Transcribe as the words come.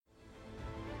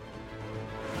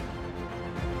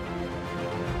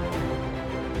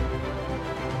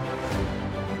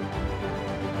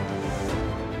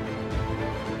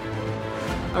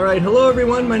All right. Hello,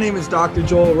 everyone. My name is Dr.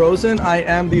 Joel Rosen. I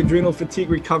am the Adrenal Fatigue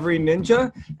Recovery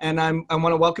Ninja, and I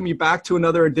want to welcome you back to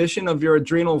another edition of your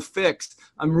Adrenal Fix.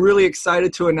 I'm really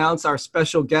excited to announce our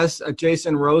special guest,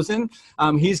 Jason Rosen.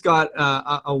 He's got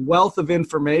a wealth of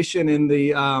information in the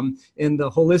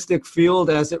holistic field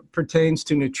as it pertains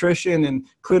to nutrition and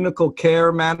clinical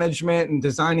care management and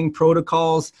designing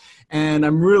protocols. And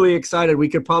I'm really excited. We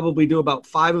could probably do about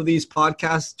 5 of these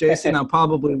podcasts, Jason. I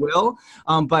probably will.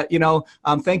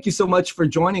 Thank you so much for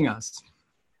joining us.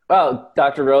 Well,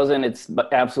 Dr. Rosen, it's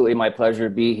absolutely my pleasure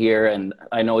to be here. And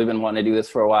I know we've been wanting to do this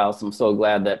for a while, so I'm so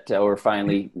glad that we're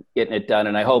finally getting it done.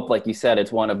 And I hope, like you said,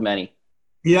 it's one of many.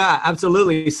 Yeah,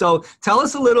 absolutely. So tell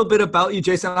us a little bit about you,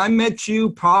 Jason. I met you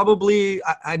probably,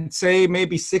 I'd say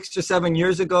maybe 6 or 7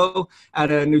 years ago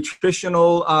at a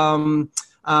nutritional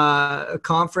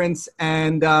conference,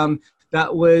 and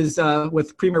that was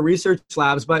with Premier Research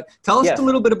Labs. But tell us a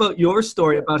little bit about your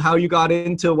story, about how you got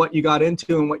into what you got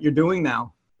into and what you're doing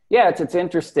now. Yeah, it's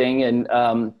interesting,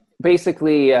 and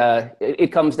basically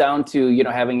it comes down to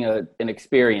having an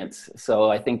experience. So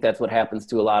I think that's what happens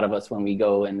to a lot of us when we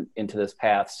go into this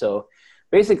path. So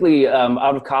basically,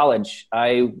 out of college,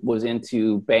 I was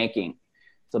into banking.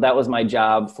 So that was my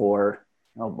job for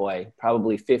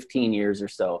probably 15 years or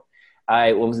so.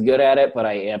 I was good at it, but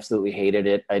I absolutely hated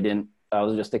it. I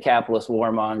was just a capitalist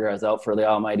warmonger. I was out for the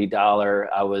almighty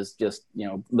dollar. I was just,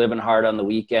 living hard on the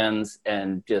weekends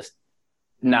and just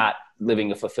not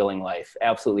living a fulfilling life,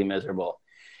 absolutely miserable.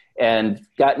 And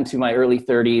got into my early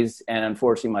 30s. And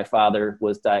unfortunately, my father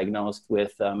was diagnosed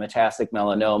with metastatic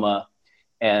melanoma.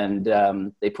 And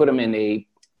they put him in a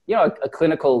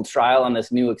clinical trial on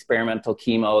this new experimental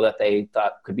chemo that they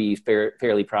thought could be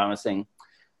fairly promising.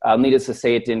 Needless to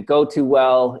say, it didn't go too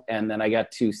well. And then I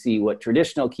got to see what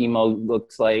traditional chemo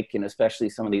looks like, and especially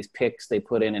some of these PICs they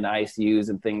put in ICUs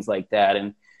and things like that.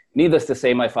 And needless to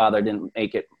say, my father didn't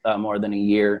make it more than a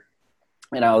year.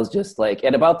 And I was just like,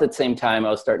 at about the same time,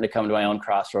 I was starting to come to my own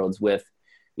crossroads with,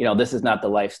 this is not the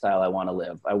lifestyle I want to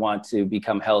live. I want to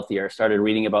become healthier. I started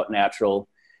reading about natural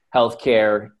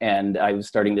healthcare, and I was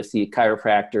starting to see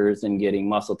chiropractors and getting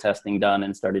muscle testing done,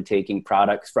 and started taking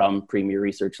products from Premier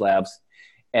Research Labs.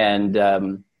 And,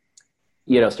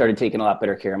 started taking a lot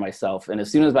better care of myself. And as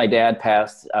soon as my dad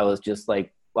passed, I was just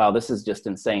like, wow, this is just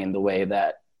insane, the way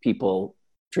that people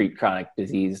treat chronic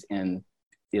disease in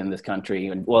this country,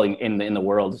 and in the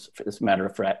world, as a matter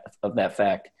of that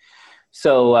fact.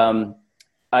 So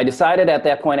I decided at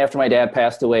that point, after my dad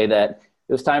passed away, that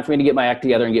it was time for me to get my act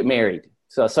together and get married.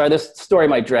 So sorry, this story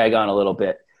might drag on a little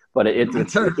bit, but it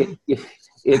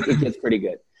gets pretty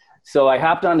good. So I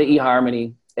hopped onto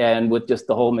eHarmony, and with just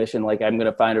the whole mission, like, I'm going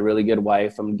to find a really good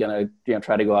wife. I'm going to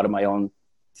try to go out of my own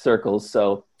circles.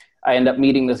 So I ended up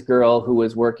meeting this girl who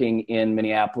was working in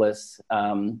Minneapolis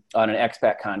on an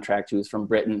expat contract. She was from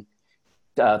Britain.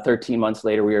 13 months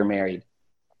later, we were married.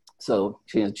 So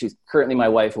she's currently my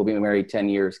wife. We'll be married 10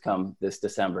 years come this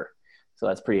December. So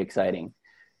that's pretty exciting.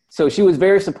 So she was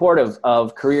very supportive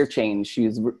of career change.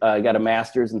 She's got a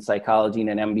master's in psychology and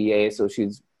an MBA. So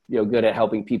she's good at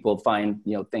helping people find,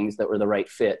 things that were the right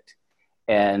fit.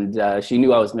 And she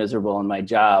knew I was miserable in my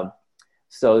job.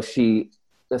 So she's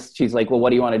like, well,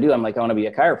 what do you want to do? I'm like, I want to be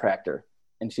a chiropractor.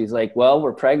 And she's like, well,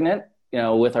 we're pregnant,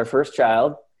 with our first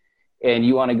child, and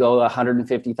you want to go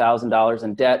 $150,000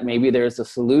 in debt. Maybe there's a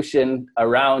solution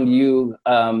around you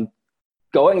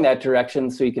going that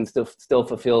direction, so you can still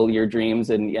fulfill your dreams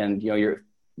and your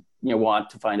want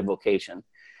to find a vocation.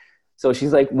 So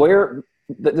she's like,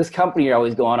 this company you're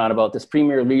always going on about, this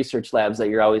Premier Research Labs that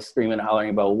you're always screaming and hollering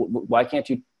about, why can't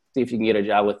you see if you can get a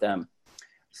job with them?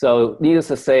 So needless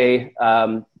to say,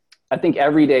 I think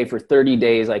every day for 30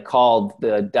 days, I called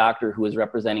the doctor who was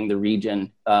representing the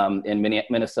region in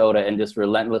Minnesota, and just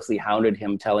relentlessly hounded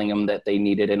him, telling him that they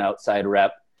needed an outside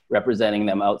rep representing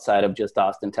them outside of just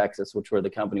Austin, Texas, which where the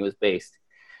company was based.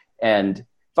 And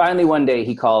finally, one day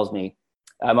he calls me.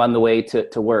 I'm on the way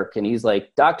to work, and he's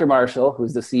like, Dr. Marshall,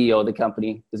 who's the CEO of the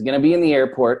company, is going to be in the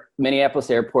airport,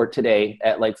 Minneapolis airport today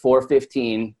at like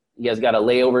 4:15. He has got a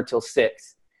layover till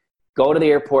 6. Go to the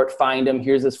airport, find him.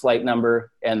 Here's his flight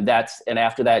number. And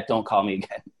after that, don't call me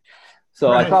again.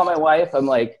 So right. I call my wife. I'm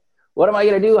like, what am I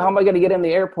going to do? How am I going to get in the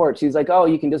airport? She's like, oh,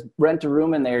 you can just rent a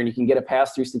room in there and you can get a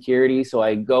pass through security. So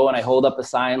I go and I hold up a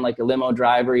sign like a limo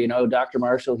driver, Dr.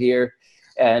 Marshall here.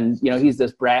 And, he's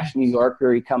this brash New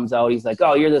Yorker. He comes out. He's like,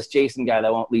 oh, you're this Jason guy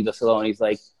that won't leave us alone. He's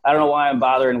like, I don't know why I'm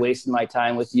bothering wasting my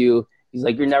time with you. He's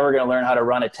like, you're never going to learn how to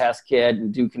run a test kit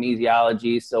and do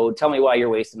kinesiology. So tell me why you're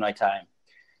wasting my time.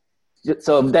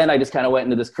 So then I just kind of went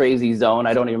into this crazy zone.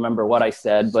 I don't even remember what I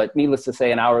said, but needless to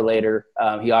say, an hour later,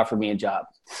 he offered me a job.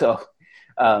 So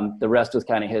The rest was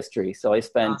kind of history. So I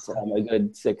spent a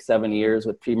good 6-7 years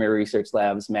with Premier Research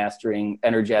Labs mastering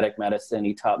energetic medicine.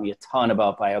 He taught me a ton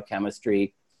about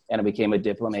biochemistry, and I became a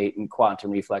diplomate in quantum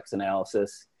reflex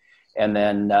analysis. And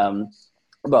then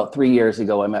about 3 years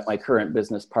ago, I met my current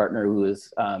business partner, who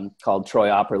is called Troy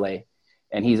Opperley.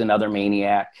 And he's another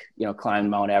maniac, climbed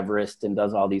Mount Everest and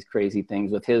does all these crazy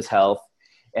things with his health.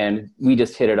 And we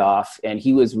just hit it off. And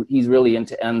he's really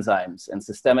into enzymes and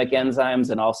systemic enzymes,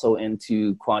 and also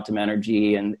into quantum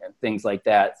energy and things like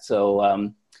that.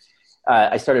 So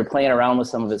I started playing around with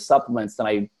some of his supplements, and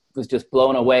I was just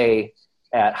blown away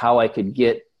at how I could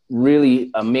get really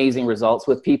amazing results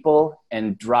with people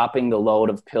and dropping the load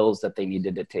of pills that they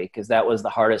needed to take. Because that was the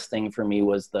hardest thing for me,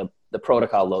 was the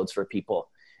protocol loads for people.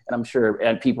 And I'm sure,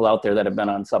 and people out there that have been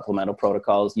on supplemental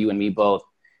protocols, you and me both,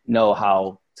 know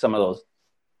how some of those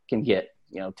can get,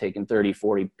 taking 30,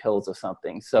 40 pills of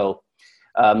something. So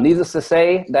needless to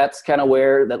say, that's kind of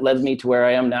that led me to where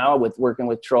I am now with working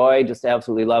with Troy. Just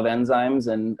absolutely love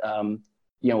enzymes and,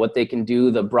 what they can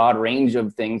do, the broad range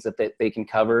of things that they can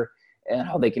cover, and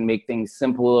how they can make things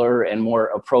simpler and more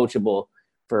approachable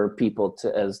for people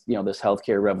as this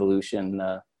healthcare revolution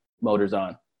motors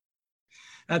on.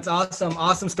 That's awesome.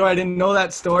 Awesome story. I didn't know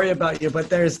that story about you, but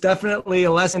there's definitely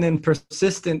a lesson in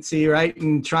persistency, right?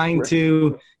 And trying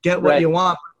to get what you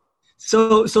want.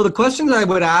 So the questions I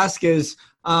would ask is,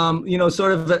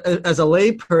 sort of as a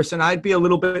lay person, I'd be a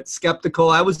little bit skeptical.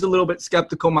 I was a little bit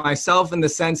skeptical myself, in the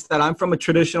sense that I'm from a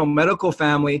traditional medical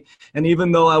family. And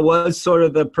even though I was sort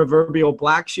of the proverbial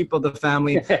black sheep of the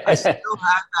family, I still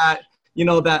had that,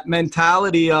 that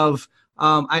mentality of,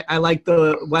 I like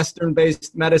the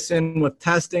Western-based medicine with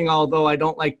testing, although I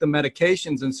don't like the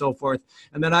medications and so forth.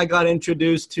 And then I got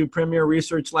introduced to Premier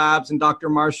Research Labs and Dr.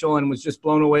 Marshall, and was just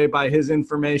blown away by his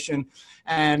information.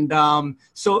 And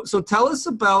so tell us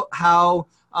about how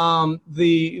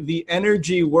the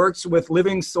energy works with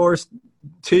living source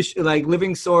tissue, like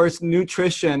living source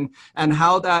nutrition, and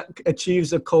how that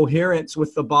achieves a coherence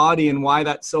with the body, and why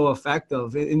that's so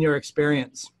effective in your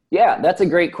experience. Yeah, that's a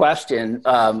great question.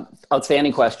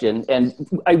 Outstanding question. And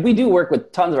we do work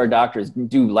with tons of our doctors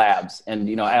do labs, and,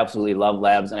 I absolutely love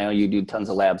labs. And I know you do tons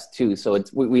of labs too. So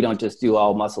we don't just do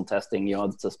all muscle testing,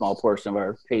 it's a small portion of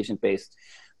our patient base.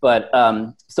 But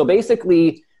so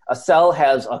basically a cell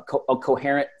has a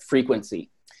coherent frequency,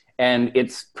 and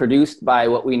it's produced by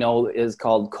what we know is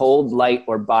called cold light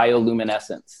or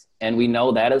bioluminescence. And we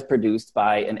know that is produced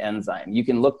by an enzyme. You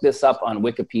can look this up on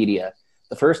Wikipedia.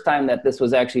 The first time that this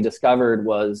was actually discovered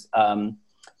was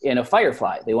in a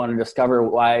firefly. They wanted to discover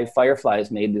why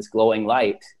fireflies made this glowing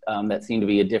light that seemed to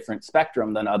be a different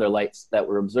spectrum than other lights that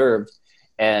were observed.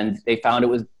 And they found it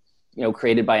was,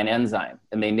 created by an enzyme.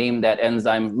 And they named that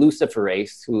enzyme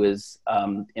luciferase, who is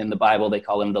in the Bible, they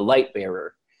call him the light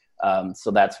bearer.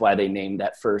 So that's why they named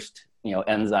that first,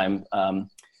 enzyme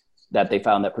that they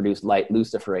found that produced light,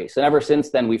 luciferase. And ever since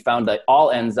then, we found that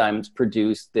all enzymes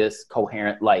produce this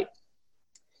coherent light.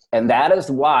 And that is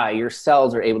why your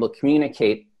cells are able to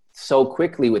communicate so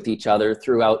quickly with each other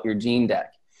throughout your gene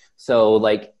deck. So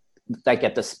like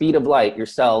at the speed of light, your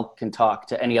cell can talk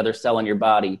to any other cell in your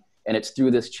body, and it's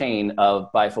through this chain of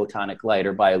biphotonic light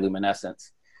or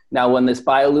bioluminescence. Now, when this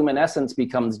bioluminescence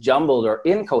becomes jumbled or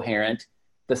incoherent,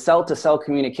 the cell-to-cell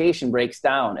communication breaks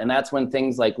down. And that's when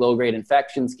things like low-grade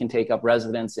infections can take up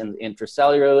residence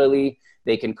intracellularly.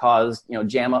 They can cause,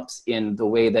 jam-ups in the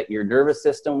way that your nervous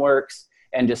system works,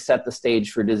 and just set the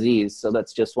stage for disease. So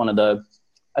that's just one of the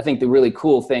really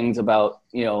cool things about,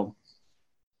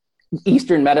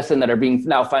 Eastern medicine that are being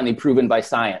now finally proven by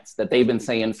science, that they've been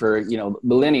saying for,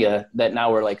 millennia, that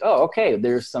now we're like, oh, okay,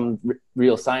 there's some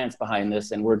real science behind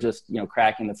this, and we're just,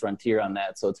 cracking the frontier on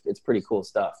that. So it's pretty cool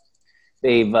stuff.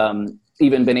 They've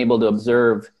even been able to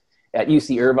observe at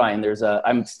UC Irvine.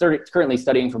 I'm currently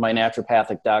studying for my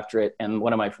naturopathic doctorate, and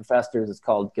one of my professors is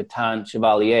called Gaetan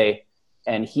Chevalier.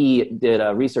 And he did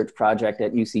a research project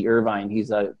at UC Irvine.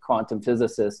 He's a quantum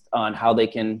physicist, on how they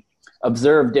can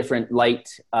observe different light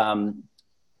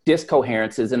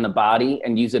discoherences in the body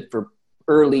and use it for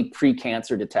early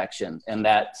precancer detection. And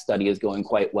that study is going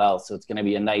quite well. So it's going to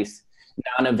be a nice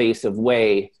non-invasive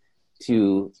way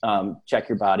to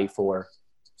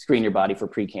screen your body for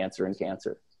precancer and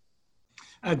cancer.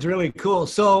 That's really cool.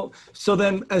 So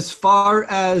then, as far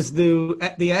as the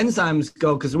enzymes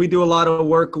go, because we do a lot of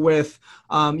work with,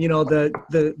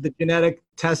 the genetic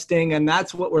testing, and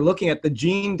that's what we're looking at, the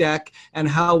gene deck and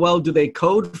how well do they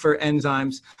code for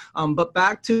enzymes. But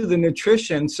back to the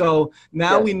nutrition. So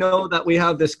now we know that we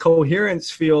have this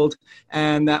coherence field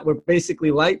and that we're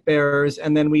basically light bearers,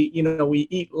 and then we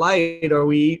eat light, or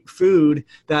we eat food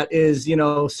that is,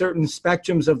 certain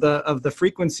spectrums of the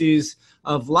frequencies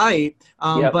of light.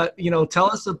 But,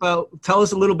 tell us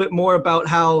a little bit more about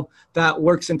how that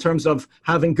works in terms of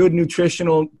having good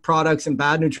nutritional products and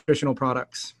bad nutritional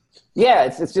products. Yeah,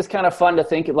 it's just kind of fun to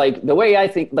think, like the way I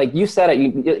think, like you said it,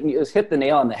 you just hit the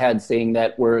nail on the head saying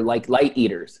that we're like light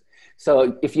eaters.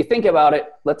 So if you think about it,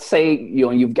 let's say,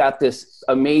 you've got this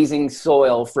amazing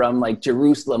soil from like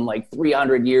Jerusalem, like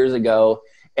 300 years ago,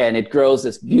 and it grows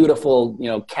this beautiful,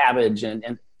 cabbage.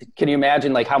 And can you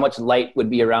imagine like how much light would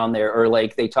be around there? Or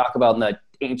like they talk about in the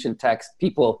ancient text,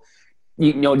 people,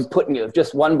 putting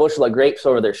just one bushel of grapes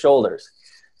over their shoulders.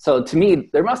 So to me,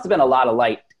 there must have been a lot of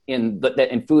light in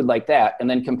food like that, and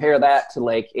then compare that to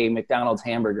like a McDonald's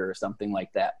hamburger or something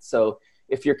like that. So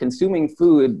if you're consuming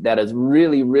food that is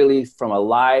really, really from a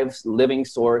live, living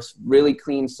source, really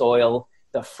clean soil,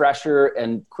 the fresher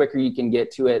and quicker you can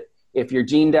get to it. If your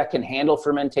gene deck can handle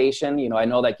fermentation, I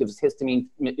know that gives histamine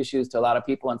issues to a lot of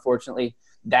people, unfortunately.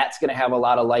 That's going to have a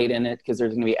lot of light in it because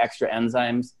there's going to be extra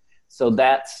enzymes. So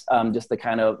that's just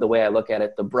the way I look at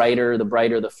it. The brighter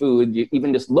the food,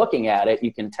 even just looking at it,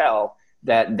 you can tell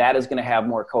that is going to have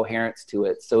more coherence to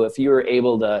it. So if you were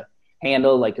able to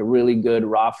handle like a really good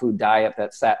raw food diet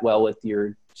that sat well with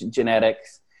your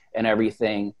genetics and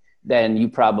everything, then you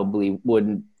probably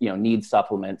wouldn't, need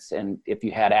supplements. And if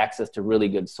you had access to really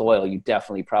good soil, you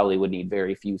definitely probably would need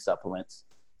very few supplements.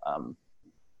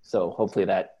 So hopefully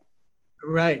that.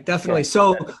 Right. Definitely.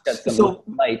 So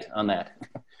light on that.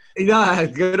 Yeah,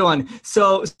 good one.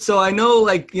 So I know,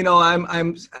 like,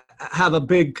 I'm have a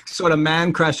big sort of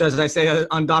man crush, as I say,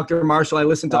 on Dr. Marshall. I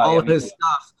listen to all of his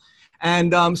stuff.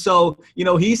 And so,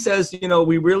 he says,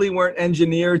 we really weren't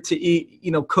engineered to eat,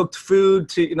 cooked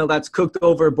food that's cooked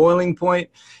over boiling point.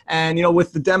 And,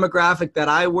 with the demographic that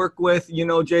I work with,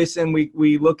 Jason,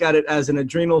 we look at it as an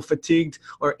adrenal fatigued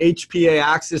or HPA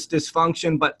axis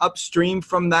dysfunction. But upstream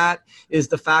from that is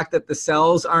the fact that the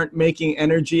cells aren't making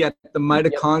energy at the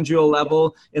mitochondrial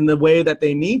level in the way that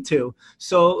they need to.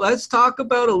 So let's talk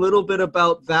about a little bit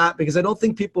about that, because I don't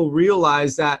think people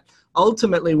realize that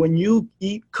ultimately, when you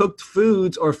eat cooked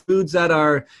foods or foods that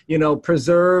are,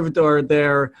 preserved, or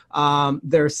they're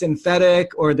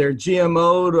synthetic, or they're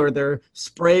GMO'd, or they're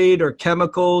sprayed, or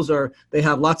chemicals, or they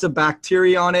have lots of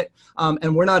bacteria on it,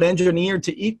 and we're not engineered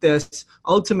to eat this,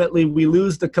 ultimately we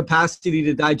lose the capacity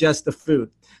to digest the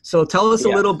food. So tell us a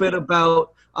little bit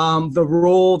about the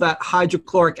role that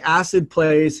hydrochloric acid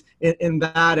plays in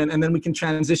that, and then we can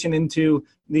transition into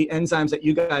the enzymes that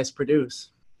you guys produce.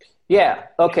 Yeah.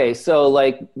 Okay. So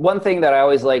like one thing that I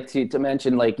always like to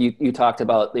mention, like you talked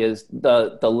about, is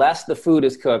the less the food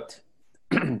is cooked,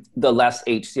 the less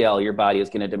HCl your body is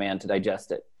going to demand to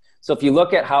digest it. So if you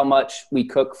look at how much we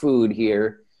cook food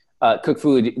here,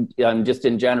 just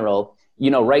in general,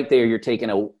 right there, you're taking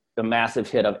a massive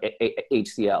hit of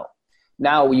HCl.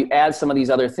 Now you add some of these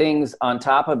other things on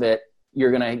top of it,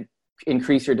 you're going to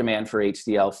increase your demand for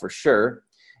HCl for sure.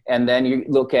 And then you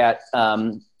look at,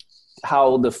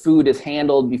 how the food is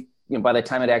handled, by the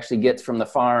time it actually gets from the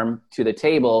farm to the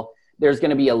table, there's going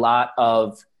to be a lot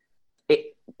of,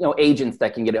 agents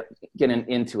that can get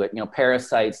into it,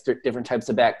 parasites, different types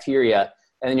of bacteria.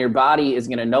 And then your body is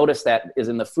going to notice that is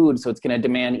in the food. So it's going to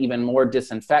demand even more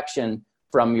disinfection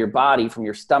from your body, from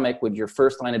your stomach, with your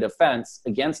first line of defense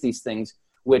against these things,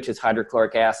 which is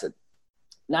hydrochloric acid.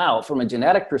 Now, from a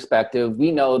genetic perspective,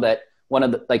 we know that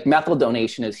methyl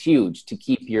donation is huge to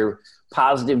keep your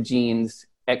positive genes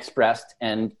expressed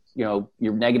and, your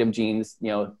negative genes,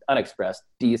 unexpressed,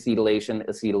 deacetylation,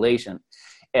 acetylation.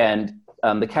 And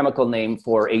the chemical name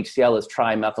for HCl is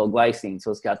trimethylglycine.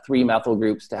 So it's got 3 methyl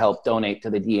groups to help donate to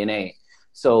the DNA.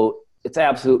 So it's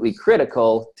absolutely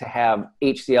critical to have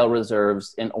HCl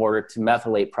reserves in order to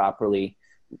methylate properly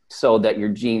so that your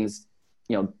genes,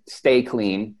 stay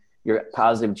clean, your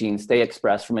positive genes stay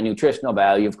expressed. From a nutritional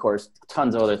value, of course,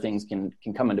 tons of other things can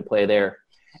come into play there.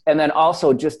 And then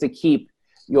also just to keep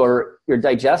your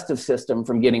digestive system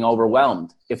from getting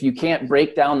overwhelmed. If you can't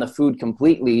break down the food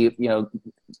completely,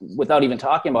 without even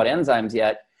talking about enzymes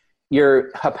yet,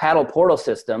 your hepatoportal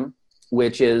system,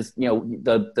 which is,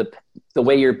 the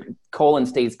way your colon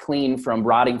stays clean from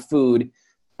rotting food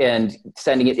and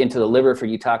sending it into the liver for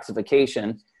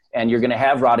detoxification, and you're going to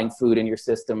have rotting food in your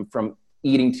system from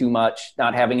eating too much,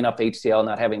 not having enough HCl,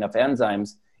 not having enough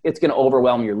enzymes, it's going to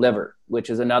overwhelm your liver, which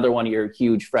is another one of your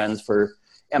huge friends for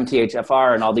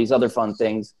MTHFR and all these other fun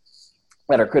things.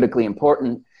 that are critically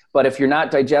important. But if you're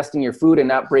not digesting your food and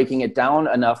not breaking it down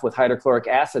enough with hydrochloric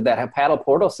acid, that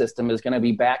hepatoportal system is going to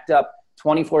be backed up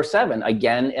 24/7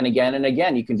 again and again and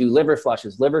again. You can do liver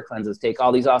flushes, liver cleanses, take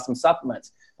all these awesome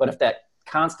supplements. But if that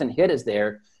constant hit is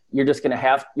there, you're just going to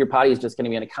have, your body is just going to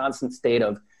be in a constant state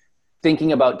of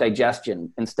thinking about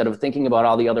digestion instead of thinking about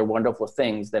all the other wonderful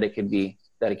things that it could be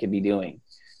doing.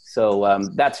 So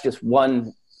that's just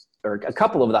one or a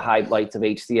couple of the highlights of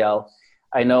HCl.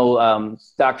 I know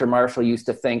Dr. Marshall used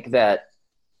to think that,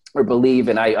 or believe,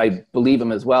 and I believe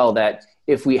him as well, that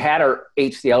if we had our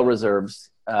HCl reserves,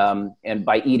 and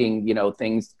by eating,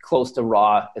 things close to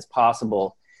raw as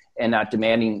possible and not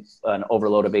demanding an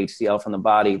overload of HCl from the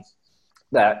body,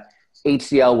 that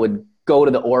HCl would go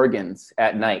to the organs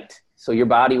at night. So your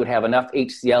body would have enough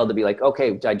HCl to be like,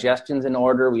 okay, digestion's in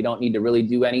order. We don't need to really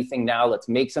do anything now. Let's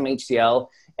make some HCl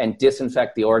and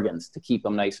disinfect the organs to keep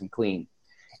them nice and clean.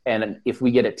 And if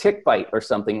we get a tick bite or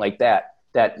something like that,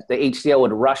 that the HCl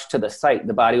would rush to the site.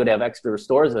 The body would have extra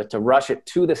stores of it to rush it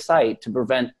to the site to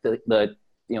prevent the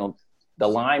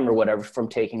Lyme or whatever from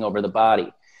taking over the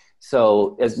body.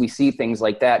 So as we see things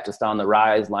like that just on the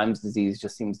rise, Lyme's disease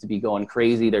just seems to be going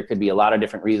crazy. There could be a lot of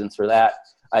different reasons for that.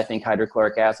 I think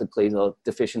hydrochloric acid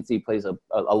deficiency plays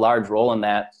a large role in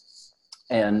that.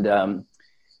 And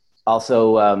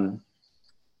also,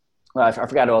 I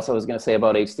forgot what else I was going to say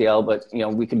about HCl, but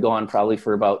we could go on probably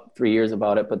for about 3 years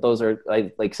about it. But those are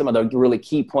like some of the really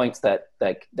key points that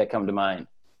come to mind.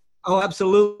 Oh,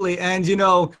 absolutely. And,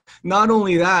 not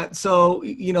only that, so,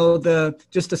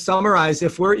 just to summarize,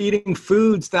 if we're eating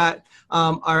foods that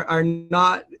are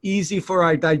not easy for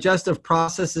our digestive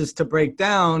processes to break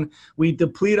down, we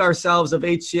deplete ourselves of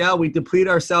HCl, we deplete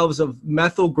ourselves of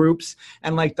methyl groups.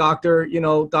 And like Dr.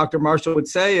 Marshall would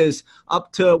say, is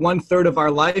up to 1/3 of our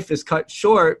life is cut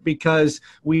short because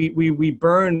we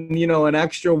burn, an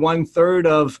extra 1/3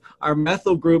 of our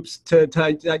methyl groups to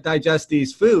digest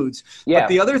these foods. Yeah. But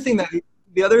the other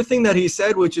thing that he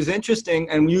said, which is interesting,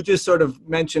 and you just sort of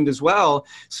mentioned as well,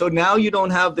 so now you don't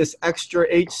have this extra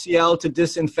HCl to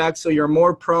disinfect, so you're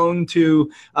more prone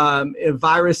to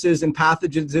viruses and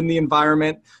pathogens in the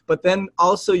environment, but then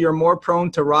also you're more prone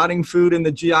to rotting food in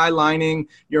the GI lining,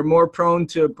 you're more prone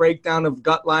to breakdown of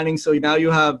gut lining, so now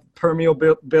you have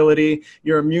permeability,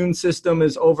 your immune system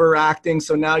is overacting,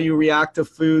 so now you react to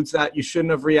foods that you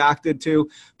shouldn't have reacted to.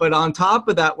 But on top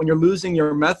of that, when you're losing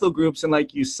your methyl groups, and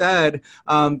like you said,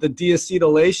 the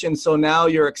deacetylation, so now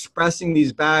you're expressing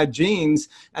these bad genes,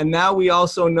 and now we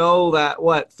also know that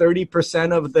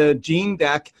 30% of the gene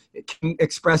deck can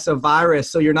express a virus,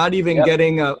 so you're not even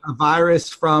getting a virus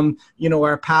from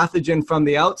our pathogen from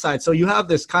the outside. So you have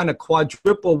this kind of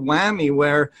quadruple whammy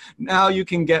where now you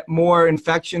can get more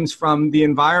infections from the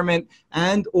environment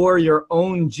and or your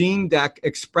own gene deck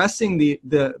expressing the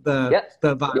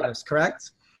virus.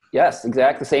 Correct? Yes,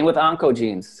 exactly. Same with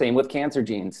oncogenes, same with cancer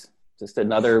genes. Just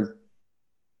another.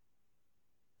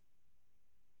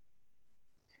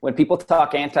 When people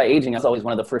talk anti-aging, that's always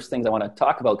one of the first things I want to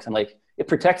talk about, because I'm like, it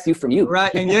protects you from you.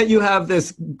 Right. And yet you have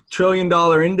this $1 trillion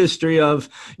industry of,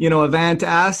 of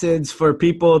antacids for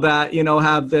people that,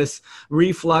 have this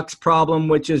reflux problem,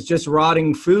 which is just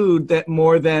rotting food, that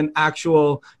more than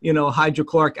actual,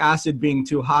 hydrochloric acid being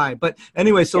too high. But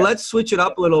anyway, so let's switch it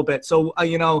up a little bit. So,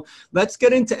 let's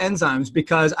get into enzymes,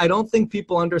 because I don't think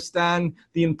people understand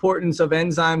the importance of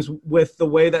enzymes with the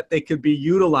way that they could be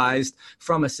utilized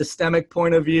from a systemic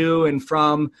point of view and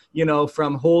from,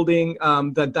 from holding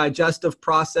the digestive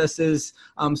processes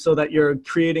so that you're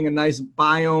creating a nice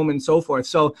biome and so forth.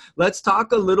 So let's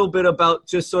talk a little bit about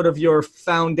just sort of your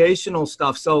foundational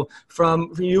stuff. So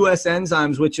from US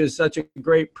Enzymes, which is such a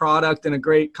great product and a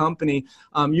great company,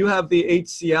 you have the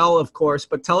HCl, of course,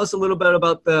 but tell us a little bit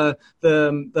about the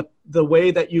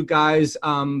way that you guys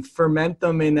ferment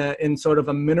them in sort of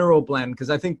a mineral blend, because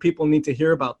I think people need to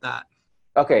hear about that.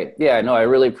 Okay. Yeah, no, I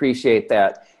really appreciate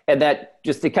that. And that,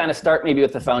 just to kind of start maybe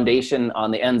with the foundation on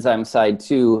the enzyme side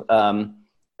too, I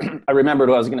remembered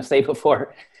what I was going to say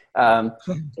before,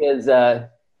 is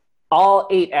all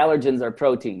 8 allergens are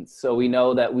proteins. So we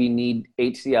know that we need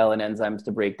HCl and enzymes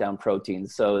to break down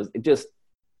proteins. So just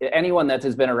anyone that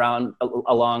has been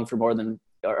alive for more than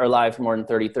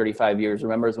 30, 35 years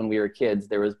remembers when we were kids,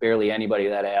 there was barely anybody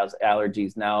that has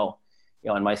allergies. Now,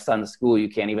 in my son's school, you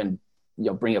can't even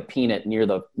bring a peanut near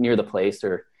the place,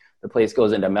 or the place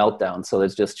goes into meltdown. So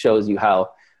it just shows you how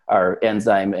our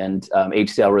enzyme and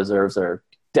HCl reserves are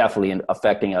definitely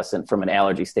affecting us from an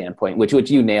allergy standpoint, which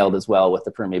you nailed as well with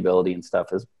the permeability and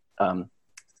stuff is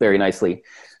very nicely.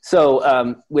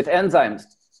 So with enzymes,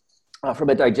 from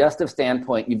a digestive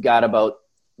standpoint, you've got about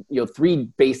 3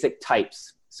 basic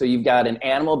types So you've got an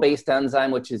animal-based enzyme,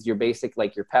 which is your basic,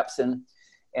 like your pepsin.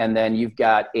 And then you've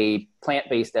got a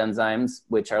plant-based enzymes,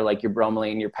 which are like your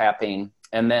bromelain, your papain.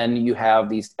 And then you have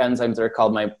these enzymes that are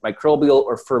called microbial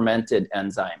or fermented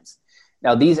enzymes.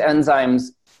 Now, these enzymes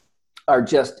are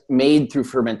just made through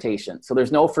fermentation. So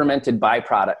there's no fermented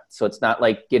byproduct. So it's not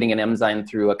like getting an enzyme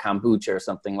through a kombucha or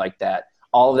something like that.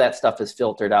 All of that stuff is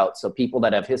filtered out. So people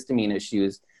that have histamine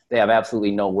issues, they have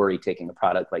absolutely no worry taking a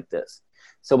product like this.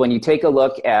 So when you take a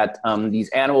look at these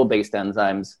animal-based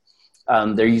enzymes,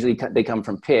 they come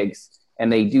from pigs,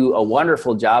 and they do a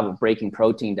wonderful job of breaking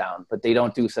protein down, but they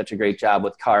don't do such a great job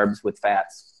with carbs, with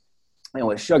fats, and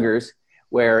with sugars.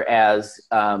 Whereas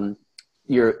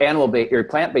your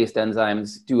plant-based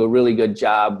enzymes do a really good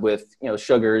job with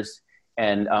sugars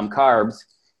and carbs,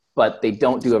 but they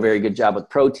don't do a very good job with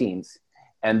proteins.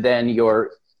 And then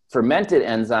your fermented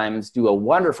enzymes do a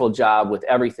wonderful job with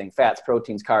everything: fats,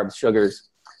 proteins, carbs, sugars.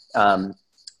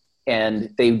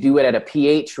 And they do it at a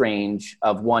pH range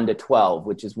of 1 to 12,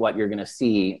 which is what you're going to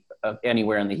see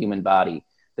anywhere in the human body.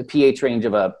 The pH range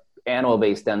of a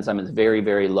animal-based enzyme is very,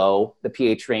 very low. The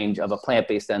pH range of a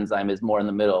plant-based enzyme is more in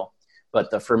the middle,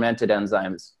 but the fermented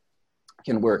enzymes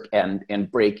can work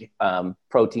and break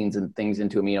proteins and things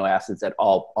into amino acids at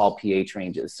all pH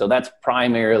ranges. So that's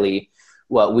primarily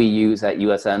what we use at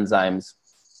US Enzymes.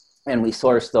 And we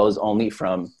source those only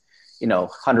from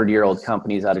 100-year-old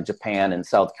companies out of Japan and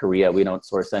South Korea. We don't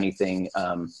source anything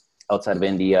outside of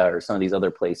India or some of these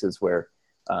other places where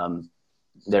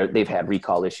they've had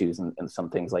recall issues and some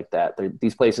things like that.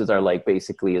 These places are like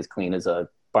basically as clean as a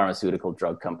pharmaceutical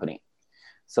drug company.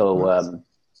 So,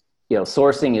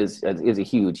 sourcing is a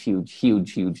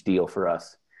huge deal for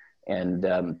us.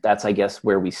 And that's, I guess,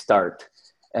 where we start.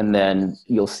 And then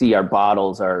you'll see our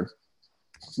bottles are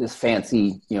this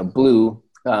fancy, blue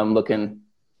looking.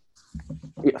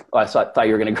 Oh, I thought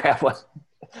you were going to grab one.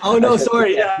 Oh no,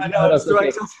 sorry. Yeah, no, that's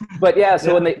right. But yeah,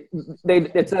 so when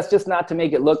that's just not to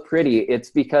make it look pretty. It's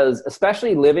because,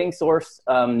 especially living source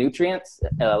nutrients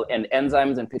and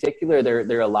enzymes in particular,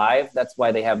 they're alive. That's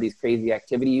why they have these crazy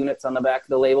activity units on the back of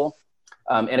the label.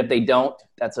 And if they don't,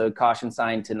 that's a caution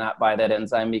sign to not buy that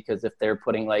enzyme, because if they're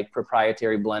putting like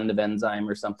proprietary blend of enzyme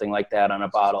or something like that on a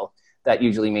bottle, that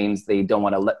usually means they don't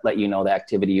want to let you know the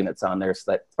activity units on there.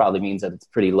 So that probably means that it's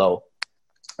pretty low.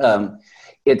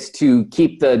 It's to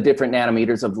keep the different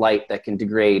nanometers of light that can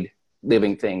degrade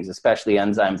living things, especially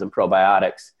enzymes and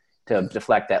probiotics, to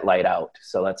deflect that light out.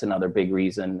 So that's another big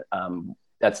reason.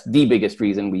 That's the biggest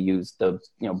reason we use the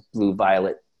blue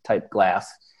violet type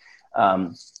glass.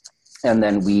 And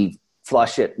then we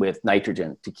flush it with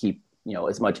nitrogen to keep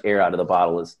as much air out of the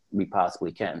bottle as we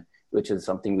possibly can, which is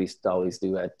something we always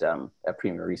do at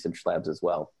Premier Research Labs as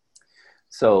well.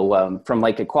 So from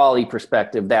like a quality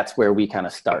perspective, that's where we kind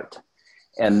of start.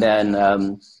 And then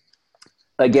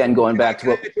again, going back to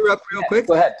what— interrupt real quick.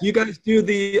 Go ahead. You guys do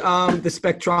the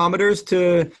spectrometers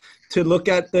to look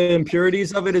at the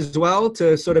impurities of it as well,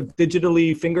 to sort of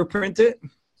digitally fingerprint it?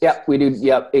 Yeah, we do.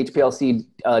 Yep, HPLC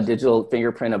digital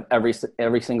fingerprint of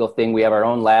every single thing. We have our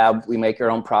own lab. We make our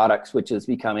own products, which is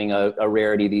becoming a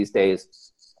rarity these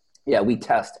days. Yeah, we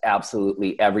test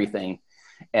absolutely everything.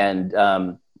 And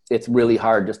it's really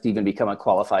hard just to even become a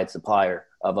qualified supplier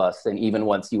of us. And even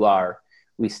once you are,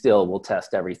 we still will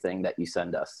test everything that you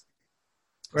send us.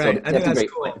 Right. So I think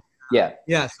that's cool. Point. Yeah.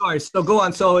 Yeah. Sorry. So go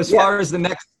on. So as far as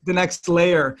the next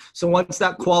layer, so once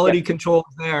that quality control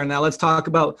is there, now let's talk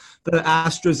about the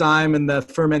astrozyme and the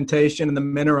fermentation and the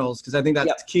minerals, because I think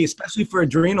that's key, especially for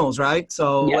adrenals, right?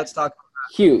 So let's talk about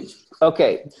that. Huge.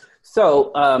 Okay.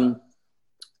 So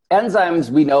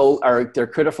enzymes, we know, they're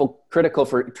critical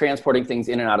for transporting things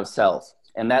in and out of cells.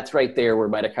 And that's right there where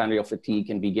mitochondrial fatigue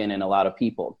can begin in a lot of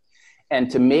people. And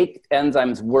to make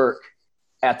enzymes work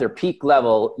at their peak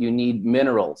level, you need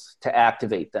minerals to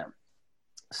activate them.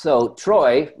 So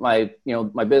Troy, my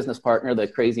business partner, the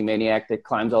crazy maniac that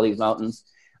climbs all these mountains,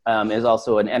 is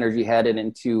also an energy head and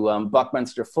into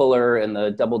Buckminster Fuller and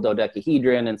the double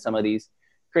dodecahedron and some of these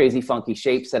crazy funky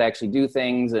shapes that actually do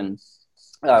things. And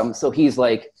so he's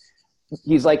like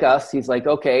us. He's like,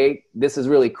 okay, this is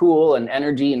really cool and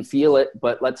energy and feel it,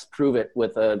 but let's prove it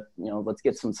with let's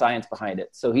get some science behind it.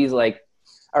 So he's like,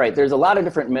 all right, there's a lot of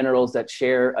different minerals that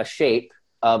share a shape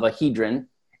of a hedron,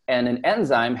 and an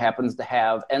enzyme happens to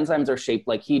have— enzymes are shaped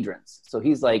like hedrons. So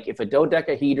he's like, if a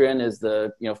dodecahedron is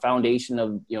the foundation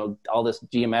of all this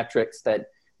geometrics that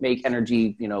make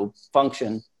energy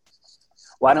function,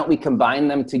 why don't we combine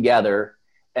them together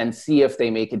and see if they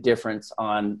make a difference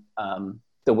on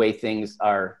the way things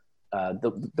are,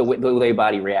 the way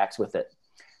body reacts with it.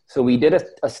 So we did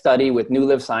a study with New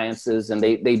Live Sciences, and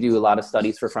they do a lot of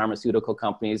studies for pharmaceutical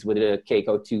companies with a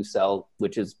Keiko-2 cell,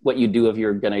 which is what you do if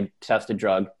you're going to test a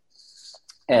drug.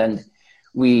 And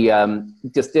we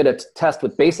just did a test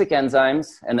with basic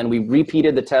enzymes, and then we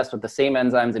repeated the test with the same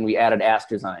enzymes, and we added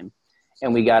Astrozyme,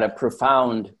 and we got a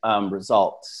profound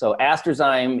result. So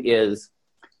Astrozyme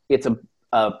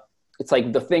it's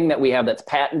like the thing that we have that's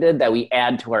patented that we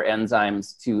add to our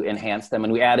enzymes to enhance them,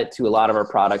 and we add it to a lot of our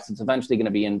products. It's eventually going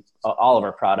to be in all of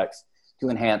our products to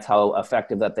enhance how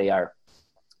effective that they are.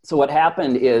 So what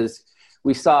happened is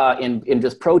we saw in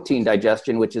just protein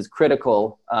digestion, which is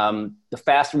critical, the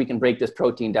faster we can break this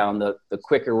protein down, the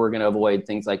quicker we're going to avoid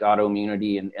things like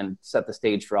autoimmunity and set the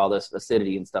stage for all this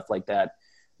acidity and stuff like that.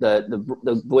 How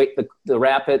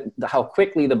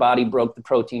quickly the body broke the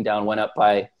protein down went up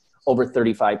by over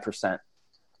 35%.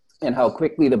 And how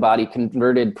quickly the body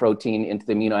converted protein into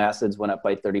the amino acids went up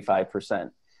by 35%.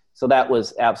 So that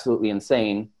was absolutely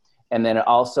insane. And then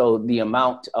also the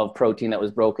amount of protein that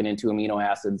was broken into amino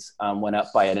acids went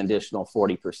up by an additional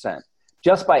 40%,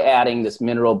 just by adding this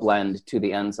mineral blend to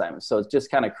the enzyme. So it's just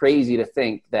kind of crazy to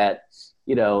think that,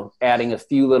 adding a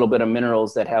few little bit of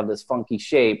minerals that have this funky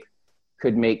shape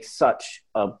could make such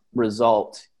a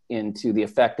result into the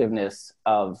effectiveness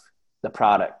of the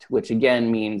product, which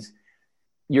again means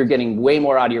you're getting way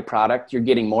more out of your product. You're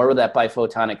getting more of that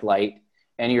biphotonic light,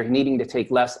 and you're needing to take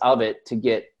less of it to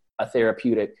get a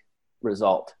therapeutic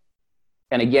result.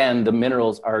 And again, the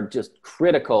minerals are just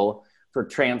critical for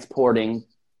transporting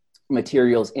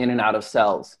materials in and out of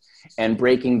cells and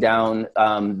breaking down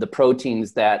the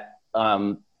proteins that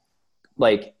heavy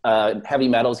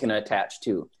metal is going to attach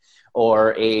to,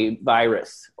 or a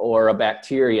virus or a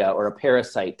bacteria or a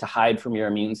parasite to hide from your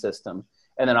immune system.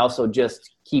 And then also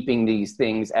just keeping these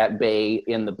things at bay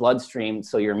in the bloodstream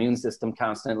so your immune system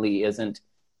constantly isn't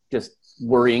just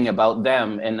worrying about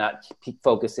them and not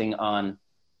focusing on,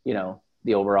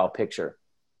 the overall picture.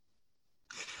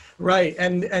 Right.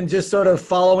 And just sort of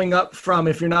following up from,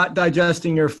 if you're not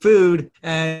digesting your food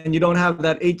and you don't have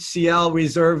that HCl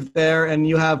reserved there, and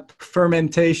you have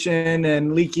fermentation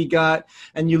and leaky gut,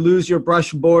 and you lose your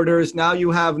brush borders, now you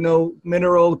have no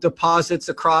mineral deposits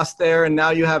across there, and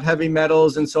now you have heavy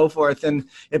metals and so forth, and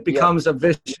it becomes a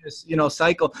vicious,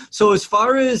 cycle. So as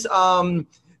far as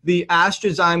the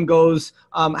Astrozyme goes,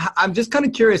 I'm just kind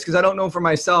of curious because I don't know for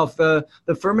myself, the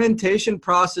fermentation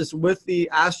process with the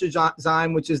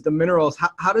Astrozyme, which is the minerals,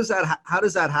 how do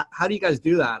you guys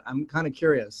do that? I'm kind of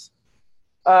curious.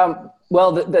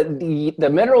 Well, the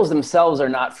minerals themselves are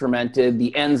not fermented.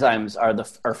 The enzymes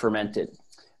are fermented.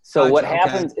 So what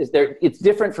happens is it's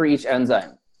different for each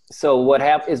enzyme. So what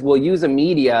happens is we'll use a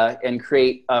media and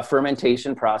create a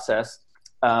fermentation process,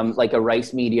 like a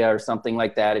rice media or something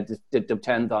like that. It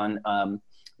depends on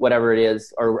whatever it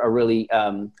is, or a really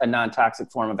a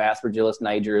non-toxic form of Aspergillus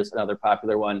niger is another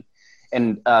popular one.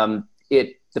 And the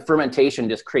fermentation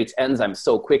just creates enzymes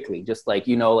so quickly, just like,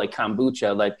 like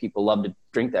kombucha, like people love to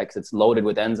drink that because it's loaded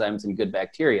with enzymes and good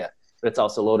bacteria, but it's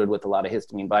also loaded with a lot of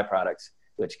histamine byproducts,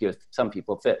 which gives some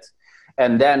people fits.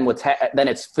 And then then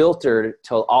it's filtered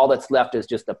till all that's left is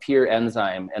just a pure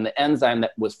enzyme, and the enzyme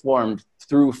that was formed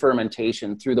through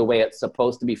fermentation, through the way it's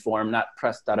supposed to be formed, not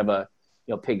pressed out of a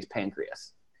pig's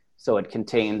pancreas. So it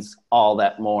contains all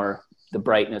that more, the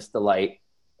brightness, the light,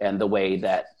 and the way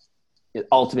that the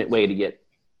ultimate way to get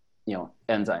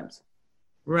enzymes.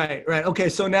 Right. Okay.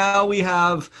 So now we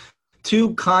have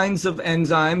two kinds of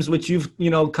enzymes, which you've,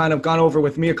 kind of gone over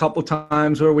with me a couple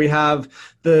times, where we have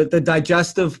the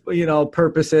digestive,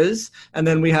 purposes, and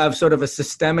then we have sort of a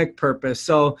systemic purpose.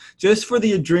 So just for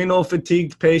the adrenal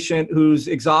fatigued patient who's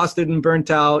exhausted and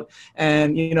burnt out,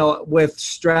 and, with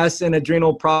stress and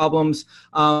adrenal problems,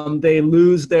 they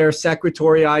lose their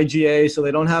secretory IgA, so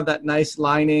they don't have that nice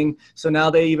lining. So now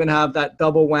they even have that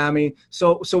double whammy.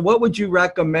 So what would you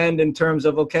recommend in terms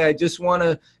of, okay, I just want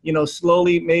to,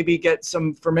 slowly maybe get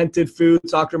some fermented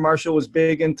foods. Dr. Marshall was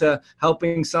big into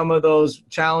helping some of those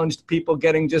challenged people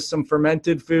getting just some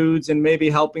fermented foods and maybe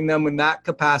helping them in that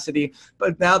capacity.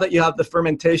 But now that you have the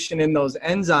fermentation in those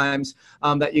enzymes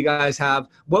that you guys have,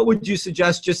 what would you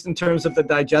suggest just in terms of the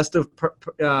digestive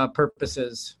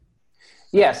purposes?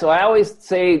 Yeah, so I always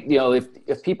say,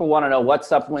 if people want to know what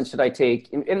supplements should I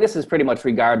take, and this is pretty much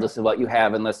regardless of what you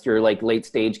have, unless you're like late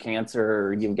stage cancer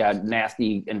or you've got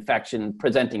nasty infection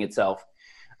presenting itself.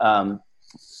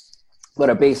 But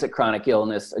a basic chronic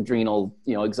illness, adrenal,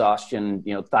 exhaustion,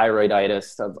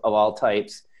 thyroiditis of all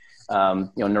types,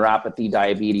 neuropathy,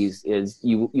 diabetes, is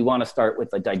you want to start with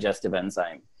a digestive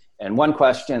enzyme. And one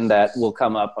question that will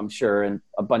come up, I'm sure, and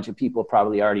a bunch of people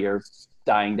probably already are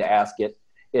dying to ask it,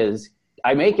 is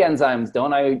I make enzymes,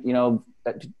 don't I,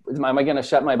 am I going to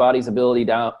shut my body's ability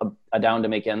down to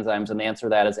make enzymes? And the answer to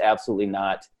that is absolutely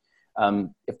not.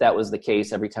 If that was the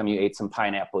case, every time you ate some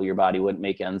pineapple, your body wouldn't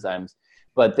make enzymes.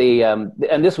 But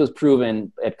and this was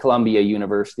proven at Columbia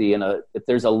University,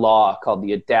 there's a law called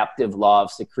the adaptive law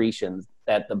of secretion,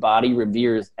 that the body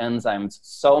reveres enzymes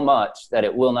so much that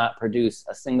it will not produce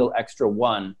a single extra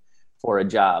one for a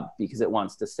job, because it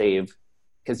wants to save,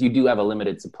 because you do have a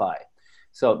limited supply.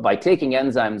 So by taking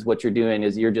enzymes, what you're doing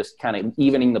is you're just kind of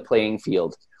evening the playing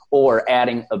field, or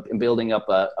building up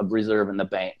a reserve in the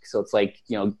bank. So it's like,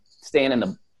 staying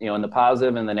in the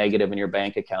positive and the negative in your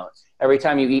bank account. Every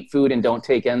time you eat food and don't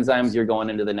take enzymes, you're going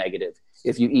into the negative.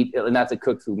 If you eat, and that's a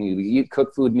cooked food meal, you eat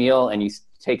cooked food meal and you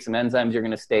take some enzymes, you're going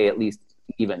to stay at least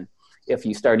even. If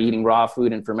you start eating raw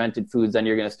food and fermented foods, then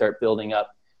you're going to start building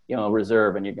up, a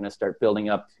reserve, and you're going to start building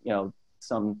up,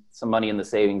 some money in the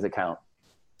savings account.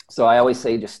 So I always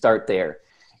say just start there.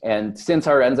 And since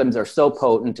our enzymes are so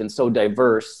potent and so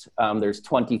diverse, there's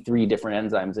 23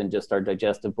 different enzymes in just our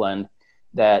digestive blend,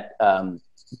 that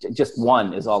just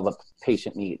one is all the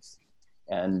patient needs.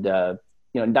 And,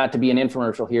 not to be an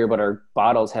infomercial here, but our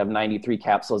bottles have 93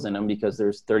 capsules in them because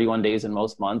there's 31 days in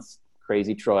most months.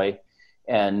 Crazy, Troy.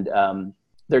 And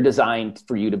they're designed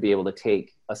for you to be able to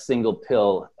take a single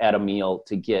pill at a meal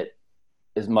to get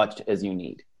as much as you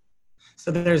need. So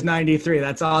there's 93.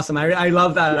 That's awesome. I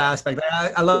love that aspect.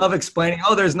 I love explaining,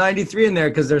 there's 93 in there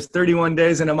because there's 31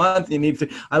 days in a month. You need to,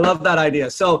 I love that idea.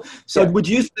 So yeah. Would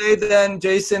you say then,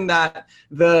 Jason, that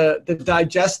the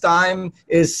Digestzyme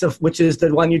which is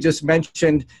the one you just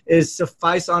mentioned, is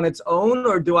suffice on its own?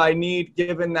 Or do I need,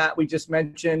 given that we just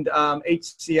mentioned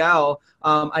HCl,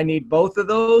 I need both of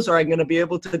those? Or I'm going to be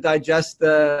able to digest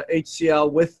the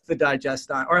HCl with the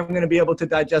Digestzyme? Or I'm going to be able to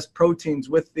digest proteins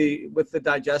with the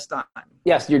Digestzyme?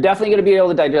 Yes, you're definitely going to be able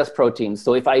to digest proteins.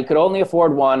 So if I could only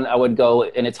afford one, I would go,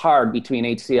 and it's hard between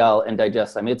HCl and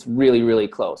Digestzyme. It's really, really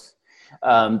close.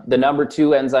 The number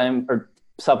 2 enzyme or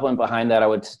supplement behind that I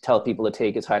would tell people to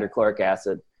take is hydrochloric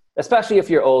acid, especially if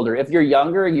you're older. If you're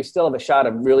younger, you still have a shot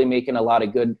of really making a lot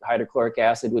of good hydrochloric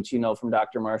acid, which from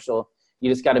Dr. Marshall. You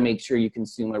just got to make sure you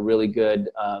consume a really good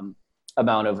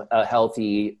amount of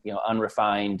healthy,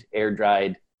 unrefined,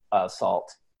 air-dried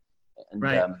salt. And,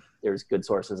 right. There's good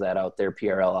sources of that out there.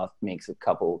 PRL makes a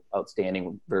couple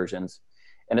outstanding versions.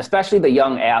 And especially the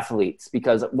young athletes,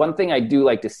 because one thing I do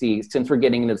like to see, since we're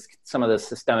getting into some of the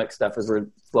systemic stuff as we're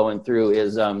flowing through,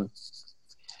 is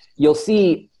you'll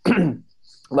see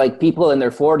like people in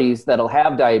their 40s that'll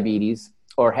have diabetes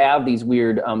or have these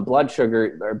weird blood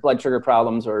sugar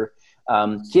problems or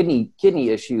kidney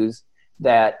issues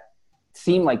that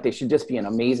seem like they should just be in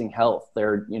amazing health.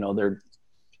 They're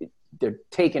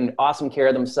taking awesome care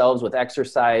of themselves with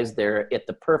exercise. They're at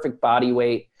the perfect body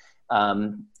weight,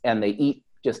 and they eat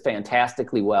just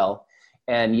fantastically well.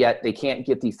 And yet they can't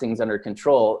get these things under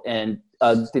control. And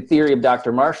the theory of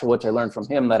Dr. Marshall, which I learned from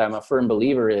him that I'm a firm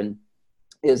believer in,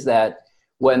 is that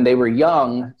when they were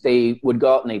young, they would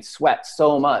go out and they'd sweat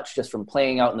so much just from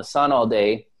playing out in the sun all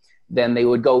day. Then they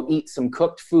would go eat some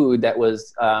cooked food that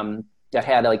was that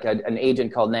had like an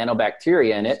agent called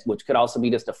nanobacteria in it, which could also be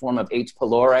just a form of H.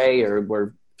 pylori, or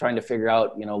we're trying to figure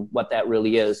out, what that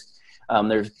really is.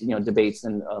 There's, debates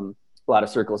and a lot of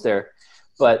circles there,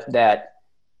 but that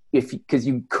because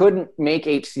you couldn't make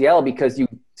HCl because you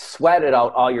sweated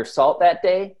out all your salt that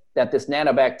day, that this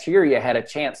nanobacteria had a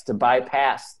chance to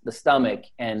bypass the stomach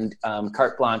and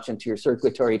carte blanche into your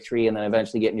circulatory tree, and then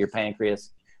eventually get in your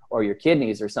pancreas or your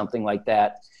kidneys or something like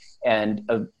that, and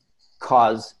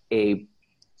cause an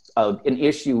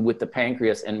issue with the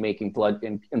pancreas and making blood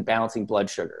and balancing blood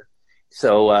sugar.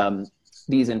 So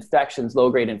these infections,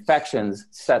 low-grade infections,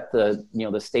 set the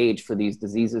stage for these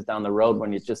diseases down the road,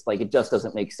 when it just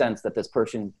doesn't make sense that this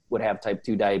person would have type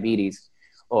 2 diabetes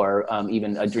or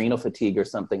even adrenal fatigue or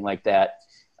something like that.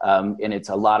 And it's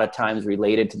a lot of times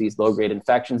related to these low-grade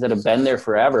infections that have been there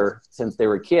forever since they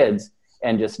were kids.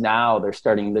 And just now they're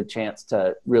starting the chance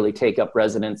to really take up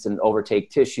residence and overtake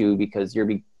tissue because you're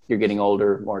getting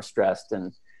older, more stressed,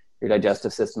 and your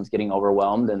digestive system's getting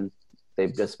overwhelmed, and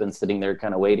they've just been sitting there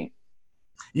kind of waiting.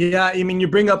 Yeah, I mean, you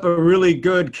bring up a really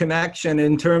good connection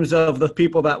in terms of the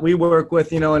people that we work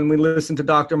with, and we listen to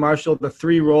Dr. Marshall. The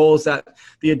 3 roles that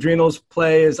the adrenals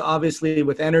play is obviously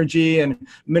with energy and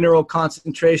mineral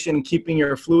concentration, keeping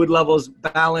your fluid levels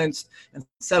balanced and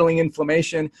settling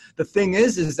inflammation. The thing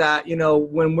is that,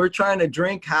 when we're trying to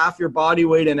drink half your body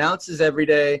weight in ounces every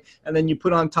day, and then you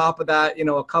put on top of that,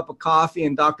 a cup of coffee,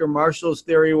 and Dr. Marshall's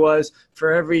theory was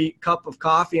for every cup of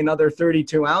coffee, another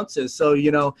 32 ounces. So,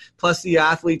 plus the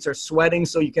athletes are sweating,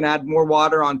 so you can add more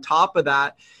water on top of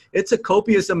that. It's a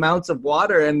copious amounts of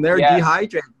water, and they're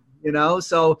dehydrated. you know?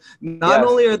 So not Yes.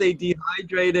 only are they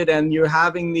dehydrated and you're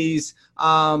having these,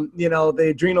 you know, the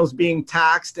adrenals being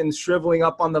taxed and shriveling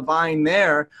up on the vine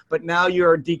there, but now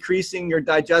you're decreasing your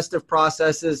digestive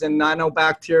processes, and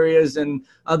nanobacterias and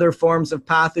other forms of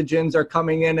pathogens are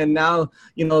coming in. And now,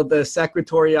 you know, the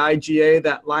secretory IgA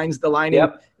that lines the lining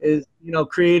Yep. is, you know,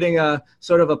 creating a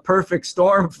sort of a perfect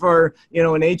storm for, you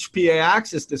know, an HPA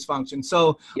axis dysfunction.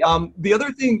 So Yep. the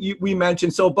other thing we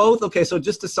mentioned, so both, okay, so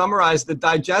just to summarize, the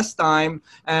digestime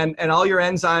and all your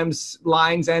enzymes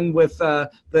lines end with the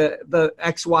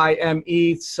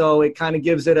XYME, so it kind of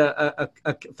gives it a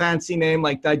fancy name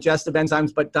like digestive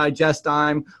enzymes, but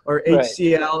digestime or Right.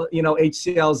 HCL, you know,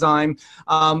 HCL zyme,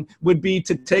 would be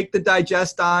to take the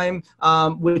digestime,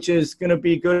 which is going to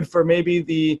be good for maybe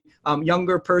the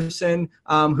younger person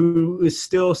who is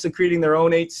still secreting their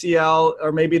own HCl,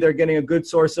 or maybe they're getting a good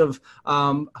source of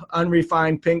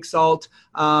unrefined pink salt.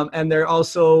 And they're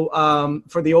also,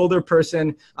 for the older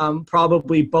person,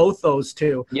 probably both those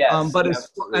two. Yes. But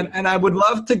and I would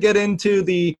love to get into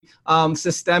the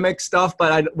systemic stuff,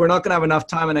 but we're not going to have enough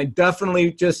time. And I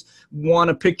definitely just want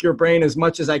to pick your brain as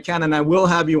much as I can. And I will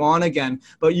have you on again.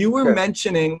 But you were Sure.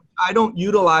 mentioning, I don't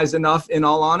utilize enough, in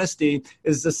all honesty,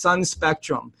 is the sun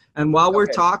spectrum. And while we're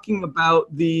talking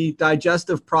about the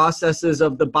digestive processes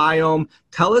of the biome,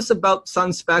 tell us about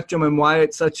sun spectrum and why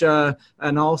it's such an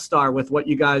all-star with what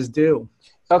you guys do.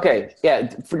 Okay, yeah.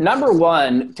 For number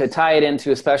one, to tie it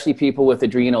into especially people with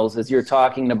adrenals, as you're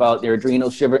talking about their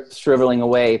adrenals shriveling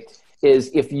away,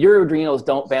 is if your adrenals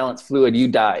don't balance fluid, you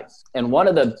die. And one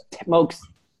of the most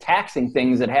taxing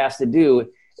things it has to do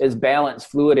is balance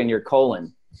fluid in your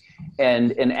colon.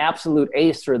 And an absolute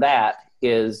ace for that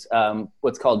is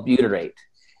what's called butyrate.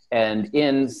 And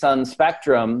in Sun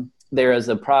Spectrum, there is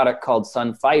a product called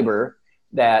Sun Fiber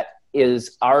that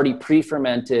is already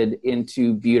pre-fermented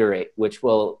into butyrate, which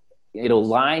it'll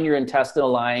line your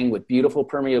intestinal lining with beautiful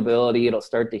permeability. It'll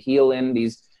start to heal in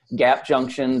these gap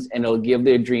junctions, and it'll give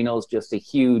the adrenals just a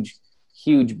huge,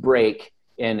 huge break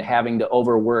in having to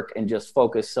overwork and just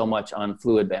focus so much on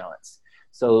fluid balance.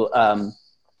 So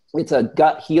it's a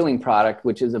gut healing product,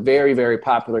 which is a very, very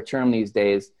popular term these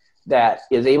days, that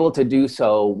is able to do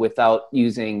so without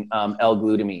using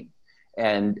L-glutamine.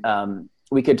 And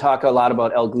we could talk a lot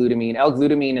about L-glutamine.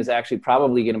 L-glutamine is actually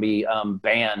probably going to be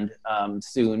banned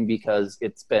soon because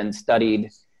it's been studied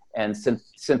and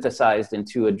synthesized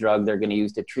into a drug they're going to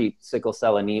use to treat sickle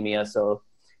cell anemia. So,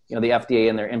 you know, the FDA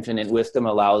in their infinite wisdom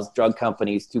allows drug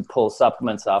companies to pull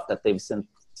supplements off that they've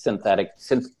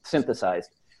synthesized.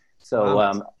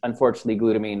 So unfortunately,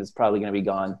 glutamine is probably going to be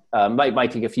gone.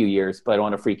 Might take a few years, but I don't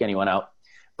want to freak anyone out.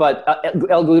 But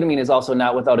L-glutamine is also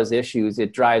not without its issues.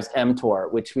 It drives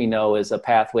mTOR, which we know is a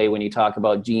pathway when you talk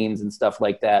about genes and stuff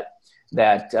like that,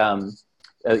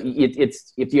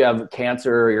 it's if you have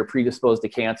cancer or you're predisposed to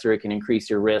cancer, it can increase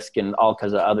your risk and all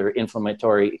kinds of other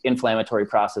inflammatory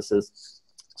processes.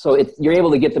 So you're able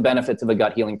to get the benefits of a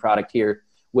gut healing product here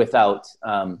without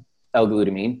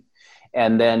L-glutamine.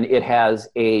 And then it has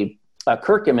a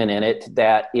curcumin in it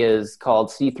that is called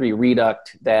C3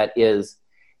 Reduct that is,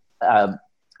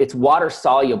 it's water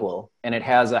soluble, and it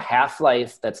has a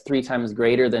half-life that's 3 times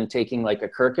greater than taking like a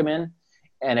curcumin.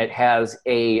 And it has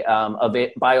a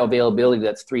bioavailability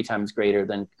that's 3 times greater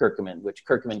than curcumin, which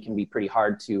curcumin can be pretty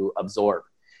hard to absorb.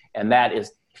 And that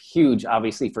is huge,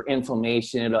 obviously, for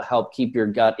inflammation. It'll help keep your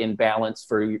gut in balance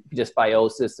for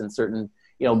dysbiosis and certain,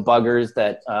 you know, buggers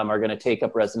that are going to take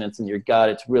up residence in your gut.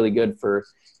 It's really good for,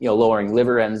 you know, lowering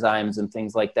liver enzymes and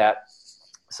things like that.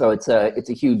 So it's a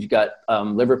huge gut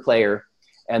liver player.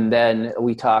 And then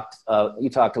you talked a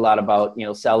lot about, you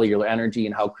know, cellular energy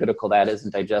and how critical that is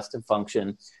in digestive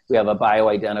function. We have a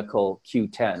bioidentical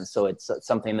Q10. So it's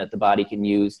something that the body can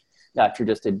use, not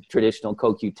just a traditional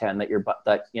CoQ10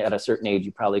 that at a certain age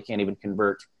you probably can't even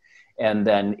convert. And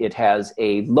then it has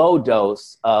a low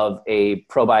dose of a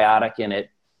probiotic in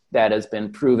it that has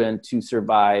been proven to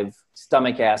survive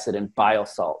stomach acid and bile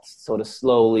salts. So to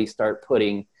slowly start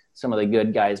putting some of the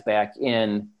good guys back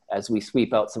in as we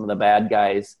sweep out some of the bad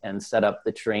guys and set up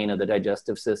the train of the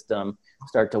digestive system,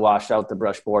 start to wash out the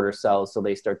brush border cells so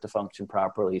they start to function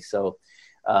properly. So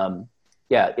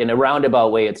yeah, in a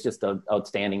roundabout way, it's just an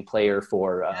outstanding player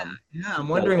for. Yeah, I'm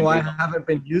wondering why I haven't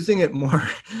been using it more.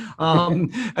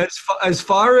 As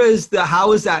far as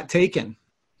how is that taken?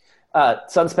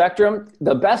 Sun Spectrum,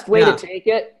 the best way to take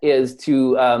it is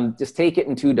to just take it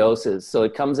in 2 doses. So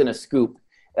it comes in a scoop.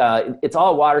 It's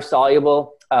all water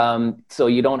soluble, so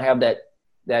you don't have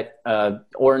that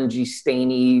orangey,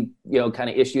 stainy, you know, kind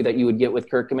of issue that you would get with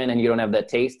curcumin, and you don't have that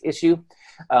taste issue.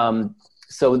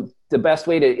 So the best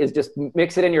way is just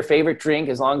mix it in your favorite drink,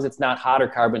 as long as it's not hot or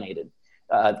carbonated.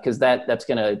 because that's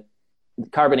going to,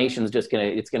 carbonation is just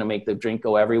it's going to make the drink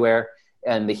go everywhere,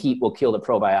 and the heat will kill the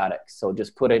probiotics. So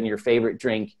just put it in your favorite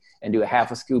drink and do a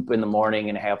half a scoop in the morning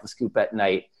and a half a scoop at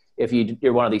night. If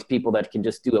you're one of these people that can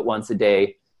just do it once a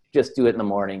day, just do it in the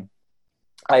morning.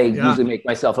 I usually make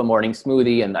myself a morning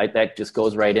smoothie, and that just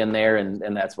goes right in there,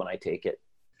 and that's when I take it.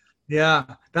 Yeah,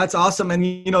 that's awesome. And,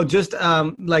 just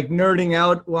like nerding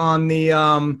out on the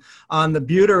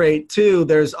butyrate too,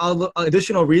 there's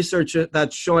additional research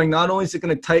that's showing not only is it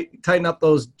going to tighten up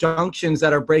those junctions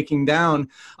that are breaking down,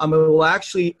 it will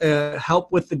actually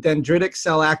help with the dendritic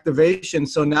cell activation.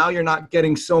 So now you're not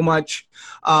getting so much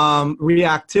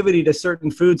reactivity to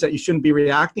certain foods that you shouldn't be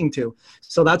reacting to.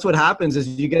 So that's what happens is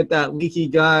you get that leaky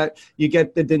gut, you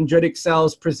get the dendritic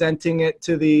cells presenting it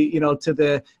to the, to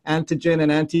the antigen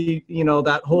and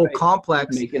that whole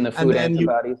complex. Making the food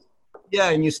antibodies.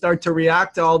 And you start to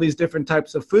react to all these different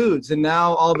types of foods. And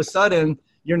now all of a sudden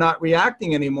you're not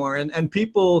reacting anymore. And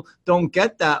people don't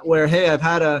get that where, hey, I've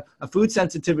had a food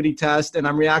sensitivity test and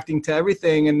I'm reacting to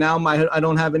everything. And now I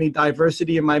don't have any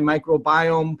diversity in my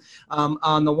microbiome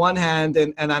on the one hand,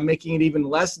 and I'm making it even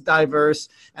less diverse,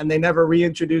 and they never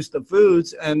reintroduce the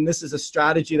foods. And this is a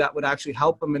strategy that would actually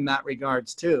help them in that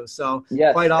regards too. So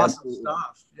quite awesome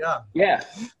stuff. Yeah. Yeah.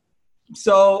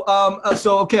 So,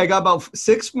 okay, I got about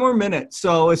 6 more minutes.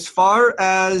 So as far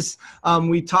as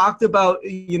we talked about,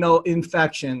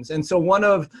 infections. And so one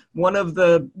of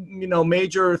the,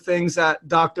 major things that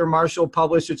Dr. Marshall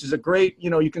published, which is a great,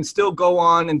 you can still go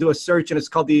on and do a search, and it's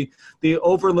called the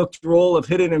overlooked role of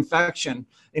hidden infection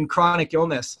in chronic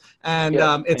illness. And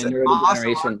it's an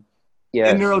awesome. Yeah.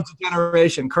 And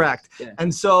neurodegeneration, correct. Yeah.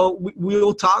 And so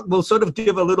we'll sort of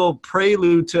give a little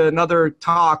prelude to another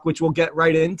talk, which we'll get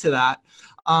right into that.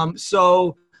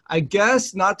 So I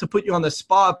guess not to put you on the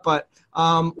spot, but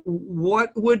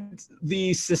what would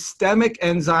the systemic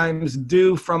enzymes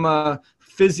do from a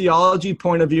physiology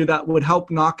point of view that would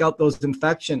help knock out those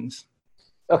infections?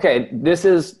 Okay, this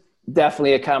is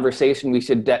definitely a conversation we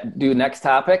should do next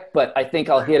topic, but I think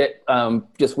I'll hit it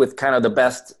just with kind of the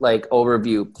best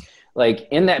overview. Like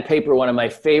in that paper, one of my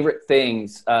favorite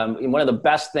things, and one of the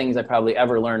best things I probably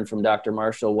ever learned from Dr.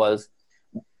 Marshall was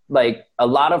like a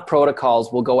lot of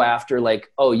protocols will go after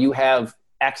you have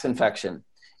X infection,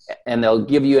 and they'll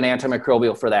give you an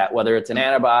antimicrobial for that, whether it's an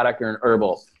antibiotic or an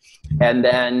herbal, and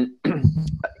then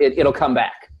it'll come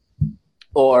back,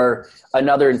 or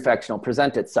another infection will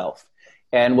present itself.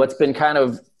 And what's been kind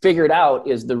of figured out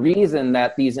is the reason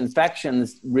that these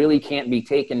infections really can't be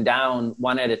taken down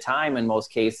one at a time in most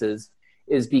cases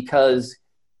is because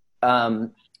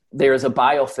there's a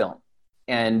biofilm.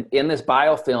 And in this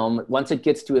biofilm, once it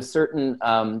gets to a certain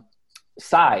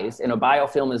size, and a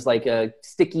biofilm is like a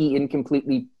sticky,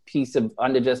 incompletely piece of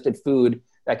undigested food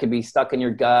that could be stuck in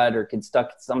your gut or could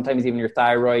stuck sometimes even your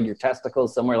thyroid, your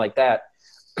testicles, somewhere like that.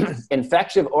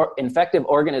 Infective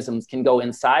organisms can go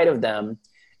inside of them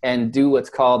and do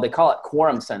they call it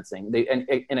quorum sensing.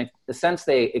 In a sense,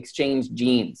 they exchange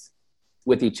genes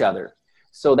with each other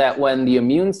so that when the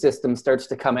immune system starts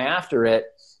to come after it,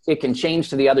 it can change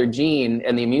to the other gene,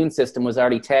 and the immune system was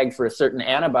already tagged for a certain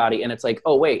antibody. And it's like,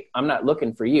 oh, wait, I'm not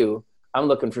looking for you. I'm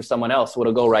looking for someone else. So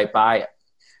it'll go right by it.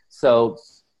 So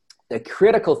the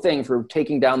critical thing for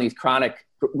taking down these chronic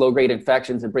low-grade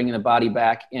infections and bringing the body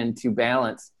back into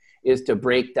balance is to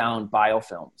break down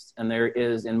biofilms. And there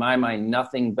is, in my mind,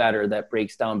 nothing better that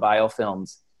breaks down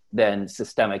biofilms than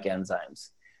systemic enzymes.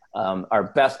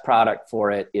 Our best product for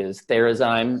it is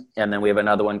Therazyme, and then we have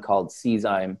another one called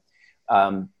Czyme,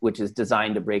 which is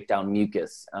designed to break down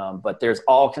mucus. But there's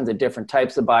all kinds of different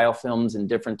types of biofilms and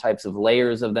different types of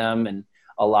layers of them, and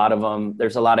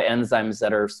there's a lot of enzymes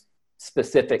that are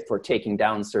specific for taking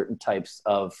down certain types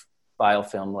of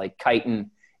biofilm, like chitin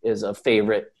is a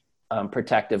favorite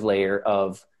protective layer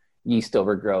of yeast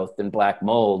overgrowth and black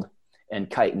mold, and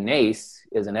chitinase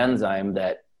is an enzyme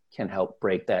that can help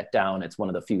break that down. It's one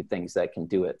of the few things that can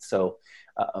do it. So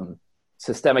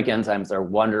systemic enzymes are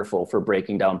wonderful for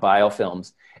breaking down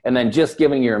biofilms, and then just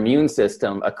giving your immune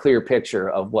system a clear picture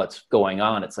of what's going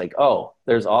on. It's like, oh,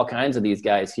 there's all kinds of these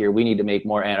guys here. We need to make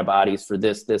more antibodies for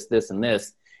this, and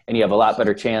this. And you have a lot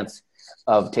better chance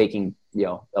of taking,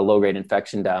 a low-grade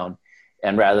infection down.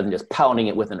 And rather than just pounding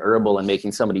it with an herbal and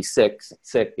making somebody sick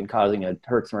and causing a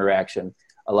Herxheimer reaction,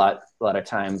 a lot of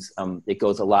times it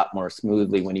goes a lot more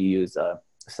smoothly when you use a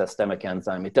systemic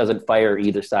enzyme. It doesn't fire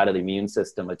either side of the immune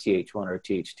system, a Th1 or a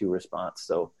Th2 response.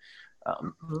 So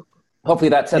hopefully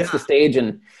that sets the stage.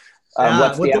 And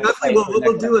what's the appetite? What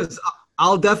we'll do is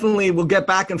we'll get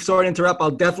back, and sorry to interrupt, I'll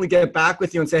definitely get back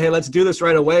with you and say, hey, let's do this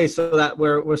right away so that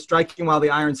we're striking while the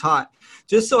iron's hot.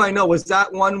 just so I know, was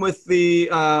that one with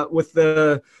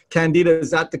the Candida?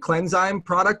 Is that the Cleanzyme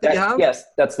product that you have? Yes,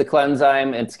 that's the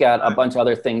Cleanzyme. It's got a bunch of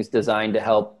other things designed to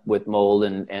help with mold,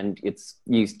 and its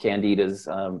yeast Candida's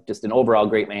just an overall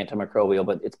great antimicrobial,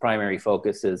 but its primary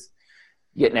focus is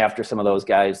getting after some of those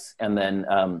guys. And then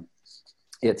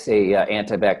it's a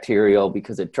antibacterial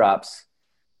because it drops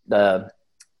the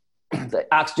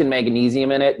oxygen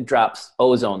magnesium in it, drops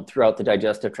ozone throughout the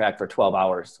digestive tract for 12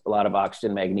 hours. A lot of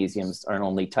oxygen magnesiums are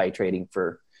only titrating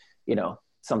for,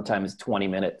 sometimes 20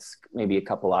 minutes, maybe a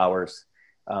couple hours.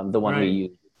 The one we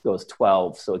use goes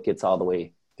 12, so it gets all the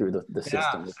way through the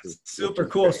system. Yeah, super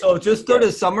cool. So just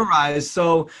to summarize,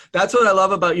 so that's what I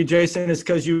love about you, Jason, is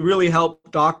because you really help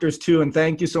doctors too. And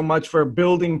thank you so much for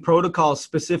building protocols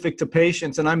specific to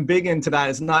patients. And I'm big into that.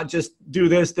 It's not just do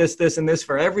this, this, this, and this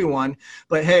for everyone,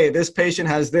 but hey, this patient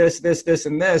has this, this, this,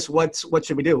 and this. What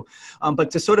should we do?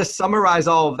 But to sort of summarize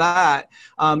all of that,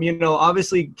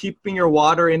 obviously keeping your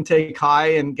water intake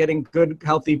high and getting good,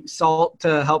 healthy salt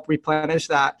to help replenish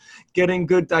that, getting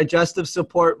good digestive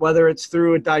support, whether it's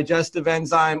through a digestive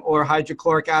enzyme or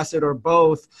hydrochloric acid or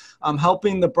both,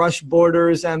 helping the brush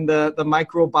borders and the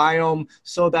microbiome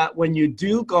so that when you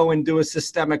do go and do a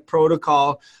systemic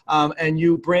protocol and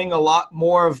you bring a lot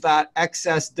more of that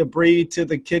excess debris to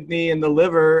the kidney and the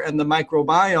liver and the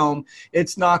microbiome,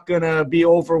 it's not going to be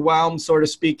overwhelmed, so to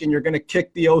speak, and you're going to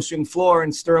kick the ocean floor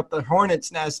and stir up the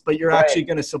hornet's nest, but you're actually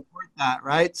going to support that,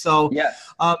 right? So,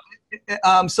 I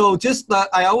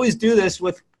always do this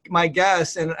with my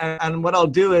guests, and what I'll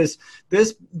do is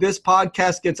this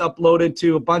podcast gets uploaded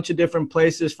to a bunch of different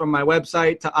places, from my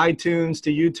website to iTunes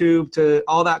to YouTube to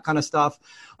all that kind of stuff.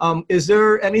 Is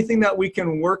there anything that we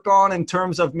can work on in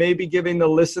terms of maybe giving the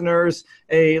listeners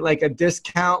a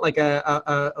discount, like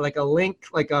a link,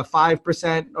 like a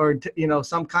 5% or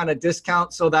some kind of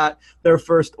discount, so that their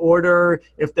first order,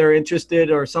 if they're interested,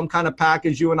 or some kind of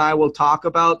package you and I will talk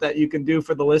about that you can do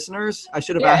for the listeners? I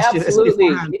should have asked you this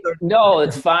beforehand. No,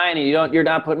 it's fine. You're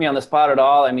not putting me on the spot at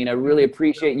all. I mean, I really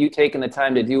appreciate you taking the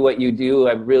time to do what you do.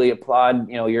 I really applaud,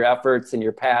 your efforts and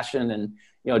your passion, and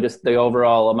just the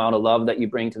overall amount of love that you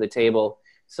bring to the table.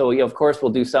 So, of course,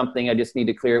 we'll do something. I just need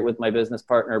to clear it with my business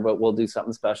partner, but we'll do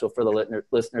something special for the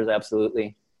listeners.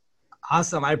 Absolutely.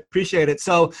 Awesome. I appreciate it.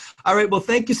 So, all right. Well,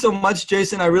 thank you so much,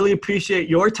 Jason. I really appreciate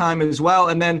your time as well.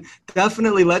 And then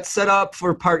definitely let's set up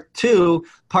for part two.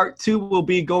 Part two will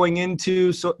be going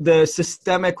into the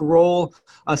systemic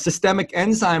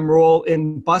enzyme role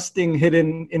in busting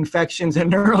hidden infections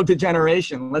and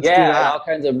neurodegeneration. Let's do that. All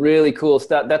kinds of really cool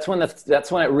stuff. That's when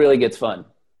it really gets fun.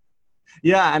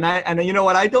 Yeah, and you know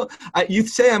what, you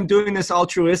say I'm doing this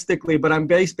altruistically, but I'm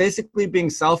basically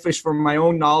being selfish for my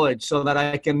own knowledge, so that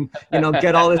I can,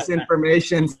 get all this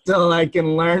information so I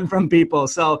can learn from people.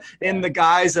 So in the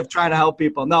guise of trying to help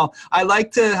people. No, I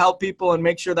like to help people and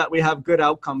make sure that we have good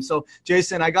outcomes. So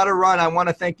Jason, I got to run. I want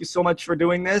to thank you so much for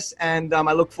doing this, and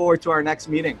I look forward to our next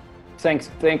meeting. Thanks.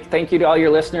 Thank you to all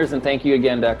your listeners, and thank you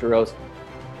again, Dr. Rose.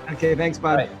 Okay, thanks,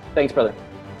 bud. Right. Thanks, brother.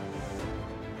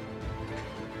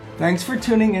 Thanks for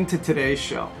tuning into today's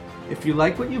show. If you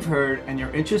like what you've heard and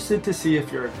you're interested to see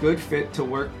if you're a good fit to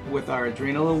work with our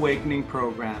Adrenal Awakening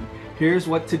program, here's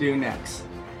what to do next.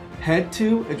 Head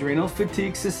to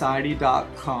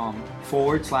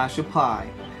adrenalfatiguesociety.com/apply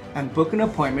and book an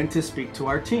appointment to speak to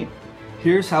our team.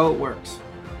 Here's how it works.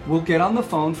 We'll get on the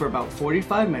phone for about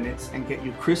 45 minutes and get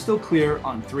you crystal clear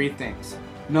on 3 things.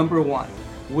 Number 1,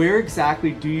 where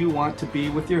exactly do you want to be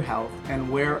with your health,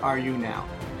 and where are you now?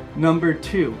 Number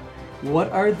 2,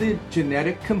 what are the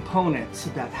genetic components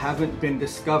that haven't been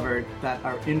discovered that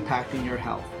are impacting your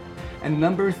health? And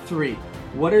number 3,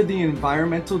 what are the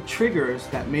environmental triggers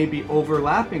that may be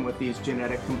overlapping with these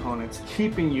genetic components,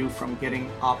 keeping you from getting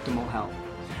optimal health?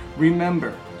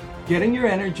 Remember, getting your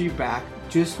energy back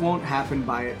just won't happen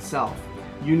by itself.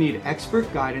 You need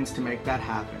expert guidance to make that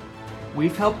happen.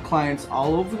 We've helped clients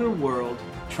all over the world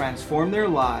transform their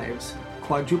lives,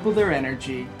 quadruple their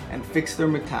energy, and fix their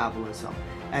metabolism,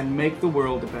 and make the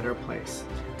world a better place.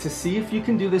 To see if you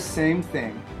can do the same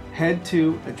thing, head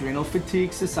to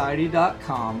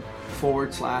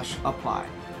adrenalfatiguesociety.com/apply.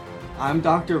 I'm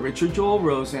Dr. Richard Joel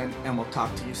Rosen, and we'll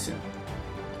talk to you soon.